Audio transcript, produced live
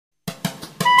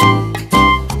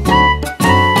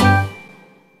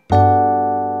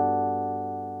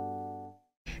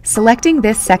Selecting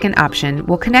this second option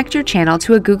will connect your channel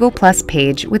to a Google Plus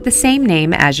page with the same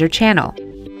name as your channel.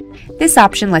 This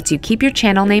option lets you keep your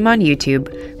channel name on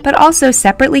YouTube, but also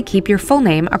separately keep your full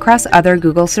name across other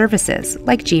Google services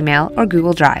like Gmail or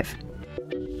Google Drive.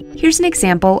 Here's an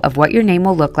example of what your name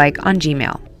will look like on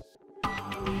Gmail.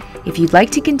 If you'd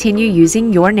like to continue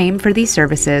using your name for these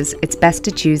services, it's best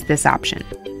to choose this option.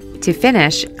 To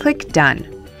finish, click Done.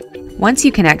 Once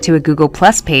you connect to a Google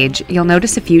Plus page, you'll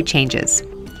notice a few changes.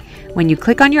 When you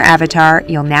click on your avatar,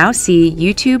 you'll now see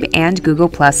YouTube and Google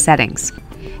Plus settings.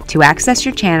 To access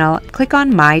your channel, click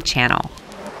on My Channel.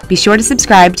 Be sure to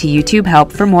subscribe to YouTube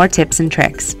Help for more tips and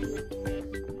tricks.